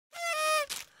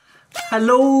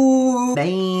Hello!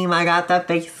 Damn, I got the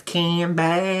face cam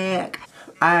back.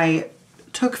 I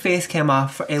took face cam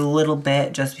off for a little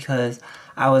bit just because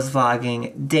I was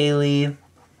vlogging daily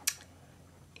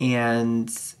and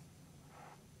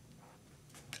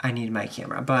I needed my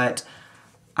camera, but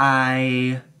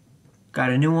I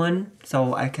got a new one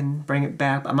so I can bring it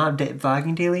back. I'm not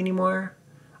vlogging daily anymore.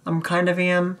 I'm kind of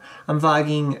am. I'm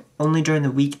vlogging only during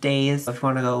the weekdays. If you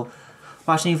want to go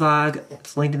watch any vlog,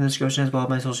 it's linked in the description as well as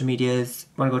my social medias.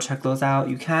 Want to go check those out,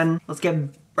 you can. Let's get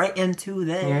right into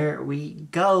this. Here we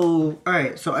go.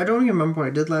 Alright, so I don't even remember what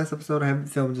I did last episode. I haven't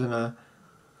filmed in a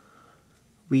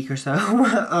week or so.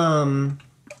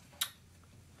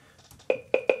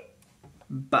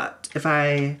 But if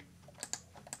I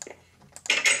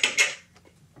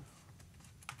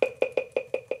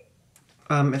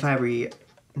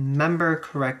remember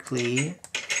correctly,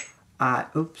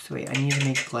 oops, wait, I need to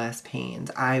make glass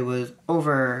panes. I was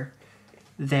over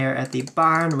there at the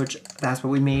barn, which that's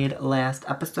what we made last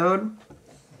episode.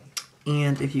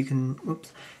 And if you can,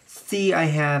 oops, see, I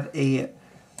have a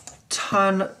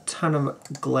ton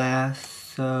of glass,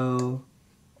 so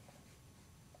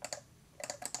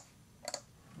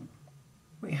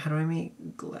wait, how do I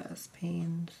make glass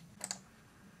panes?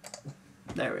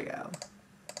 There we go.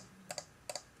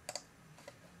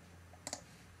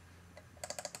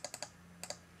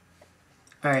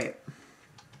 Alright,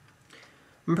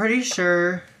 I'm pretty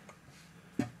sure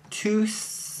 2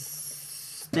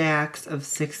 stacks of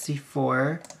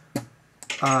 64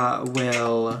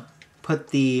 will put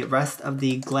the rest of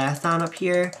the glass on up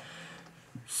here.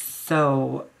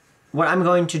 So what I'm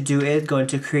going to do is go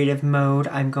into creative mode.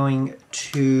 I'm going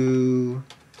to,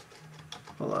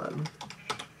 hold on,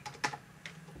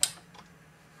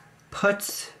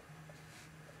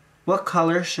 what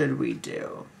color should we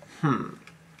do?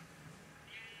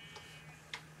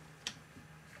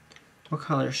 What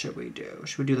color should we do?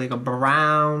 Should we do like a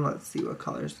brown? Let's see, what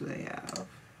colors do they have?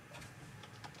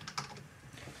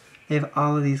 They have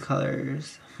all of these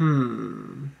colors.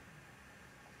 Lime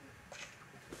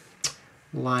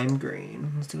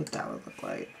green. Let's see what that would look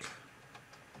like.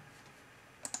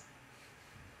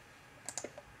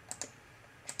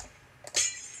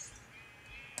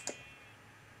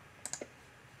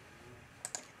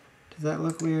 Does that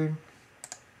look weird?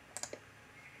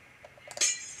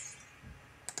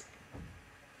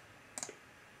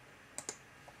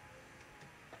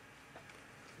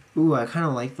 Ooh, I kind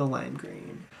of like the lime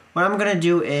green. What I'm going to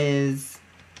do is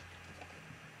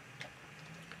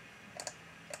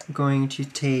I'm going to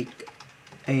take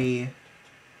a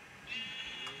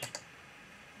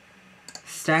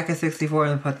stack of 64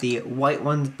 and put the white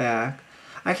ones back.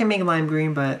 I can make lime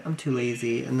green, but I'm too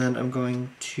lazy. And then I'm going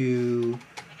to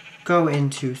go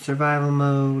into survival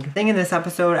mode. I think in this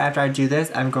episode, after I do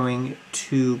this, I'm going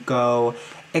to go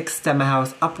extend my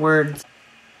house upwards.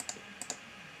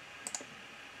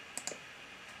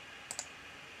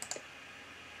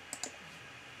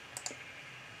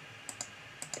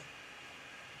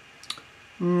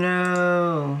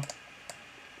 No.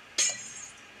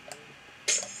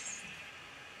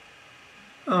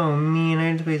 Oh man, I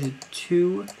had to place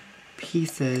 2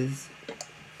 pieces.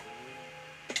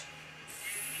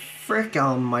 Frick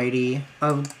almighty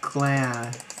of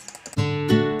glass.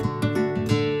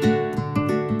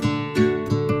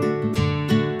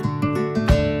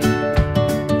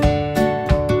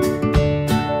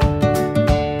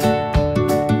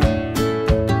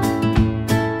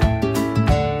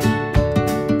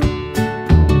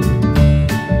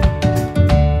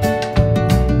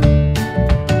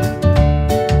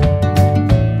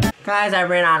 Guys, I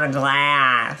ran out of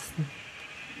glass.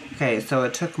 Okay, so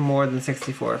it took more than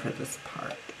 64 for this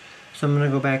part. So I'm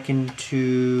gonna go back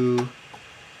into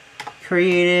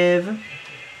creative,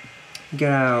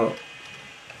 get out,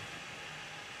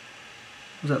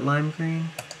 was it lime green?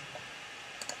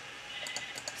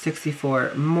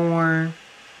 64 more.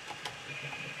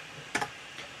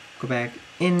 Go back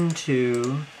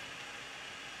into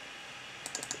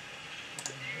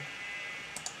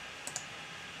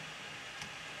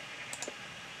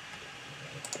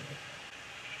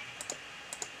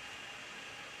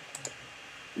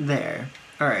there.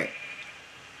 Alright.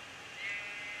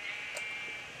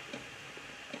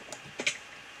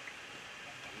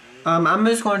 I'm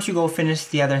just going to go finish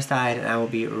the other side and I will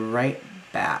be right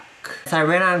back. So I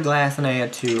ran out of glass and I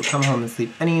had to come home and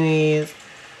sleep anyways.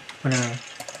 I'm gonna...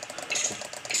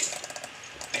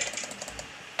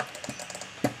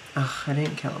 Ugh, I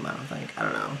didn't kill him, I don't think. I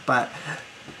don't know. But,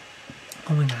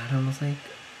 oh my god, I almost like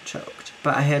choked.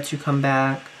 But I had to come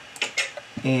back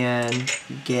and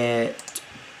get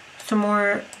some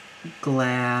more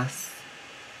glass.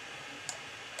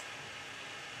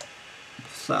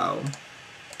 So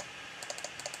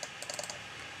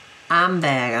I'm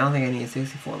back. I don't think I need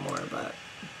 64 more, but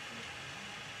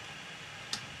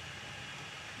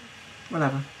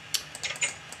whatever.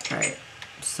 Alright,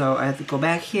 so I have to go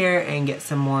back here and get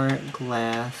some more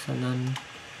glass, and then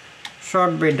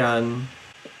should be done.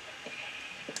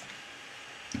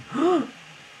 No,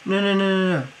 no, no,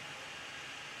 no, no.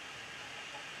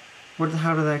 Where the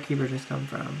hell did that creeper just come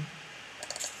from?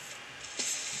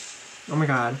 Oh my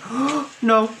god.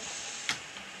 No!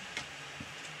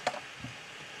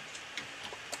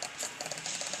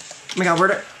 Oh my god, where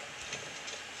did...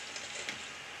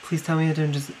 Please tell me it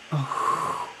didn't just...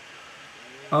 Oh.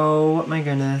 Oh my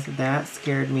goodness, that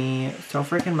scared me so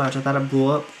freaking much. I thought it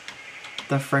blew up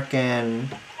the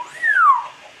frickin'...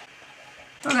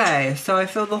 Okay, so I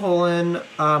filled the hole in.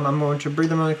 I'm going to breathe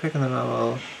them really quick and then I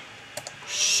will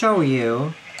show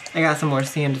you. I got some more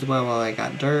sand as well while I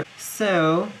got dirt.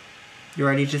 So, you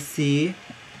ready to see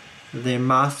the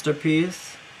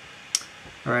masterpiece?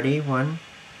 Ready? 1,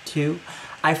 2.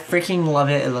 I freaking love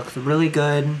it. It looks really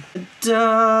good.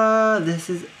 Duh! This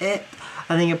is it.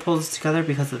 I think it pulls together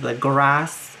because of the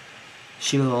grass.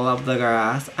 She will love the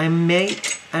grass. I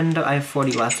might end up, I have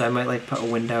 40 left, so I might like put a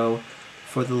window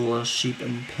for the little sheep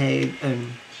and pigs.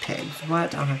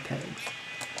 What? I don't have pigs.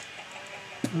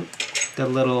 The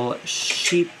little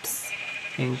sheeps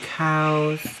and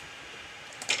cows.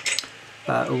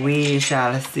 But we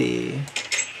shall see.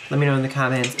 Let me know in the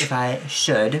comments if I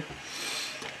should.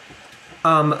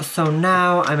 So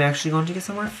now I'm actually going to get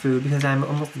some more food because I'm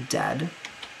almost dead.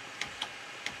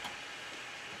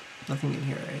 Nothing in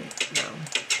here, right?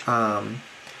 No. I'm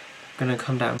gonna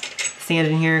come down. Sand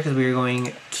in here because we are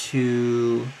going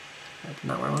to... That's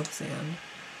not where I want the sand.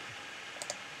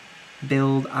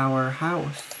 Build our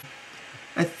house.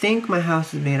 I think my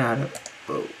house is made out of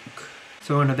oak.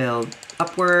 So we're gonna build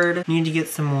upward. Need to get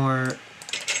some more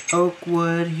oak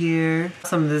wood here.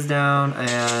 Some of this down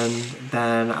and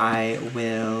then I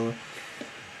will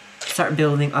start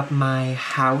building up my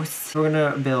house. We're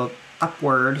gonna build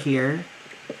upward here.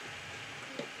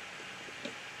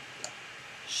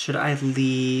 Should I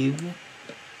leave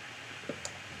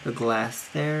the glass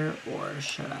there or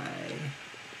should I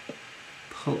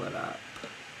pull it up?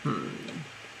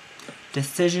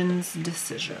 Decisions,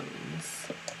 decisions.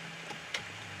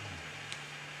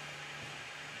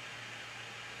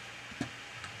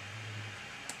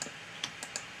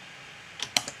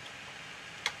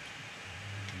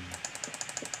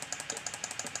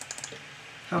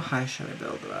 How high should I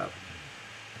build it up?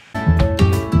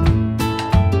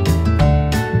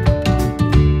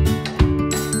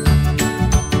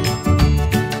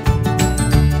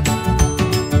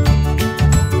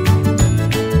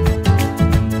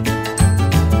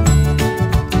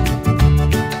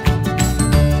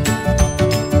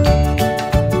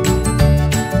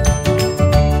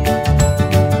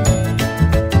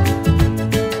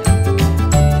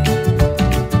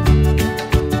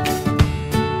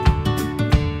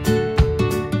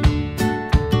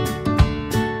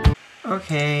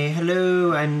 Okay,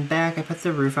 hello, I'm back. I put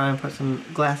the roof on, put some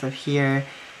glass up here,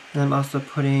 and I'm also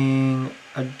putting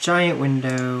a giant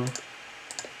window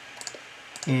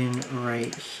in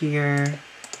right here.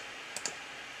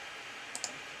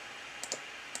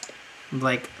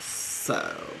 Like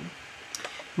so.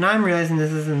 Now I'm realizing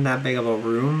this isn't that big of a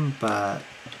room, but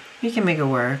we can make it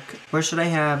work. Where should I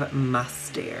have my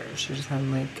stairs? Should I just have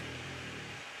them like,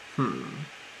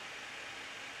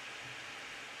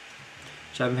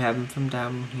 Should I have them from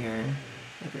down here,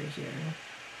 like right here?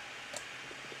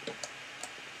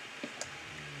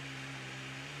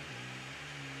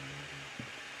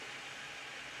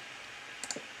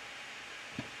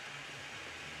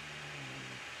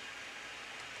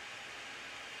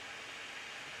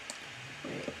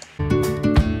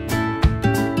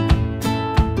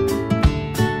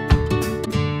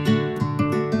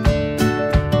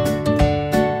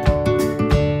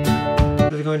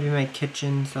 Going to be my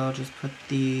kitchen, so I'll just put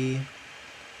the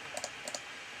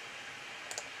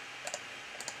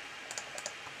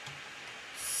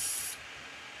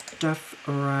stuff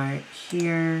right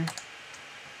here.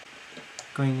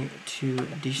 Going to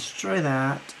destroy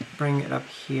that, bring it up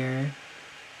here.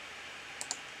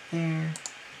 There.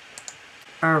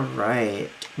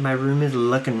 Alright, my room is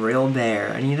looking real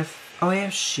bare. I need a... Oh, I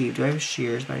have sheep. Do I have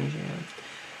shears by any chance?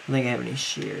 I don't think I have any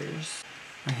shears.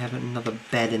 I have another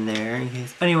bed in there in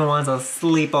case anyone wants a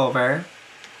sleepover.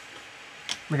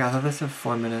 Oh my god, I thought this was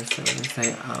 4 minutes, so I was gonna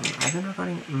say, I've been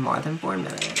recording more than 4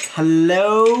 minutes.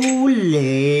 Hello,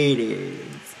 ladies.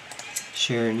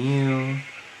 Sharing you.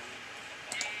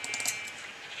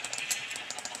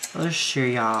 I'll just share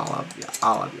y'all,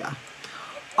 all of ya.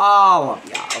 all of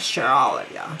y'all. I'll share all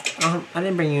of y'all. I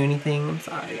didn't bring you anything. I'm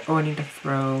sorry. Oh, I need to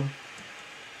throw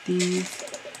these.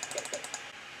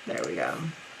 There we go.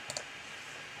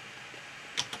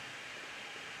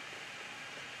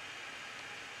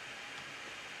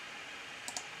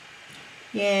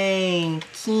 Yay,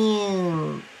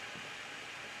 cute.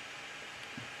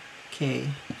 Okay,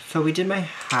 so we did my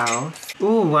house.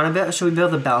 Ooh, should we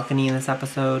build a balcony in this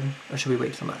episode? Or should we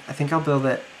wait till I think I'll build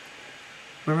it.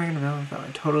 Where am I gonna build it though?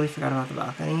 I totally forgot about the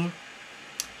balcony.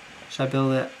 Should I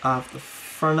build it off the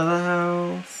front of the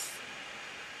house?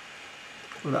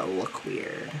 Or that'll look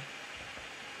weird.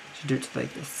 Should do it to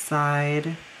like the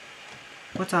side.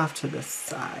 What's off to the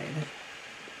side?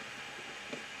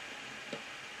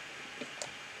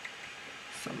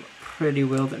 Some pretty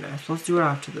wilderness. Let's do it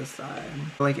off to the side.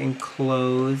 Like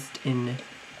enclosed in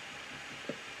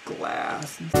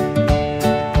glass.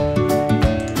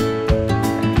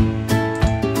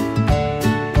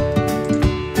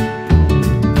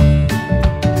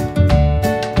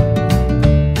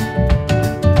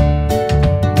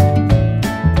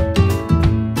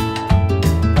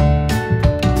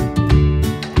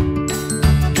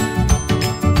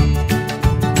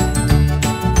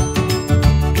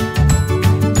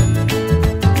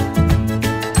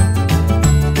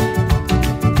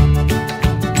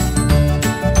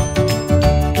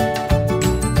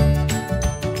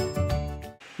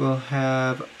 We'll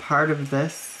have part of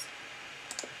this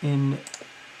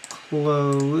enclosed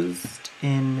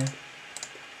in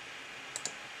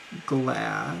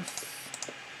glass.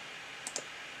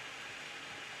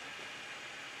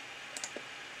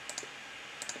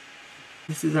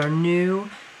 This is our new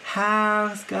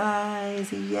house,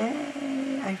 guys.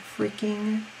 Yay! I'm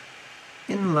freaking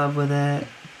in love with it.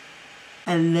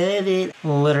 I love it.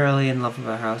 Literally in love with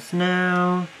our house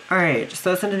now. Alright, so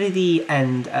that's going to be the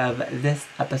end of this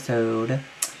episode.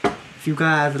 If you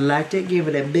guys liked it, give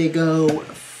it a big old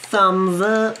thumbs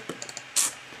up.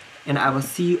 And I will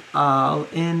see you all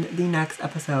in the next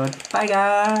episode. Bye,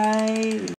 guys!